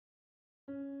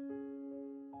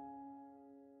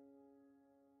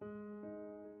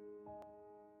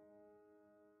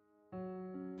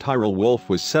Tyrell Wolfe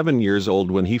was 7 years old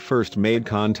when he first made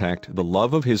contact, the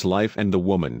love of his life and the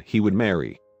woman he would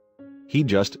marry. He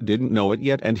just didn't know it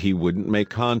yet, and he wouldn't make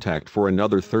contact for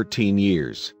another 13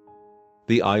 years.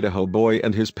 The Idaho boy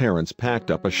and his parents packed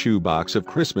up a shoebox of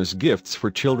Christmas gifts for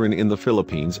children in the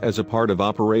Philippines as a part of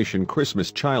Operation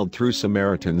Christmas Child through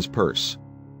Samaritan's Purse.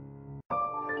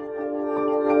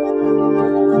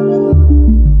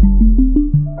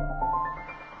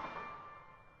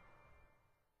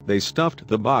 They stuffed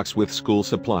the box with school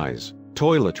supplies,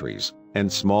 toiletries,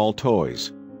 and small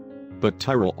toys. But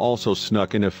Tyrell also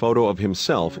snuck in a photo of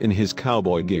himself in his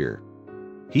cowboy gear.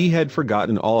 He had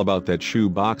forgotten all about that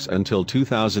shoebox until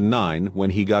 2009, when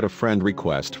he got a friend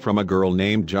request from a girl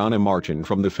named Jonna Marchin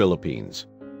from the Philippines.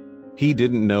 He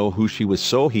didn't know who she was,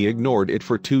 so he ignored it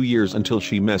for 2 years until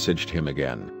she messaged him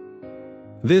again.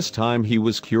 This time he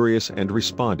was curious and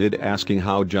responded, asking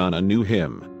how Jonna knew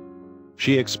him.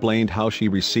 She explained how she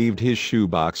received his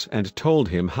shoebox and told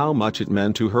him how much it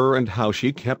meant to her and how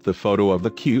she kept the photo of the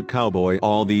cute cowboy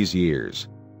all these years.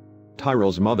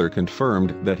 Tyrell's mother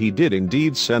confirmed that he did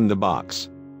indeed send the box.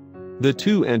 The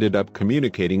two ended up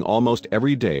communicating almost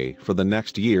every day for the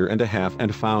next year and a half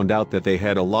and found out that they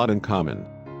had a lot in common.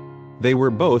 They were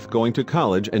both going to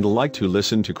college and liked to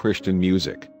listen to Christian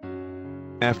music.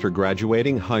 After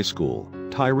graduating high school,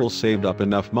 Tyrell saved up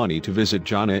enough money to visit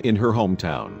Jonna in her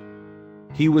hometown.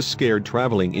 He was scared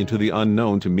traveling into the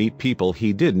unknown to meet people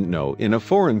he didn't know in a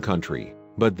foreign country,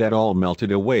 but that all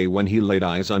melted away when he laid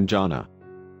eyes on Jonna.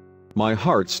 My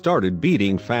heart started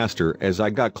beating faster as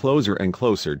I got closer and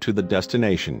closer to the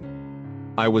destination.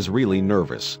 I was really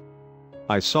nervous.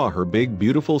 I saw her big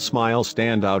beautiful smile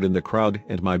stand out in the crowd,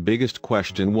 and my biggest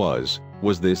question was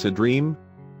this a dream?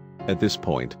 At this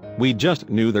point, we just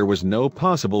knew there was no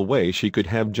possible way she could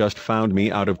have just found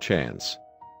me out of chance.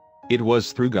 "It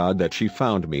was through God that she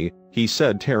found me," he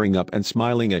said, tearing up and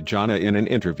smiling at Jonna in an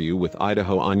interview with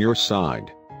Idaho On Your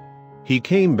Side. He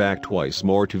came back twice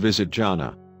more to visit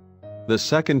Jonna. The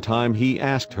second time he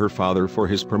asked her father for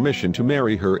his permission to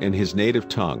marry her in his native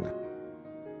tongue.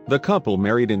 The couple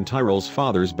married in Tyrell's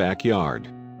father's backyard.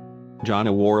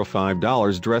 Jonna wore a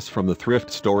 $5 dress from the thrift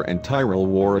store and Tyrell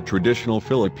wore a traditional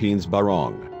Philippines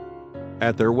barong.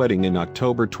 At their wedding in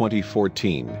October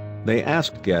 2014, they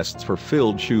asked guests for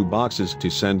filled shoe boxes to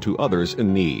send to others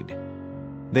in need.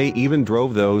 They even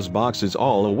drove those boxes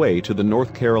all the way to the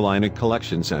North Carolina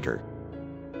Collection Center.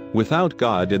 "Without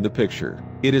God in the picture,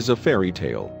 it is a fairy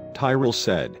tale," Tyrell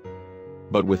said.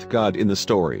 "But with God in the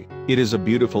story, it is a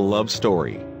beautiful love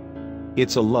story.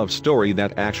 It's a love story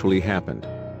that actually happened."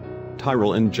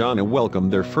 Tyrell and Jonna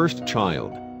welcomed their first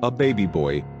child, a baby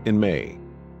boy, in May.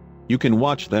 You can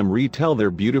watch them retell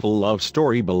their beautiful love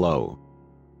story below.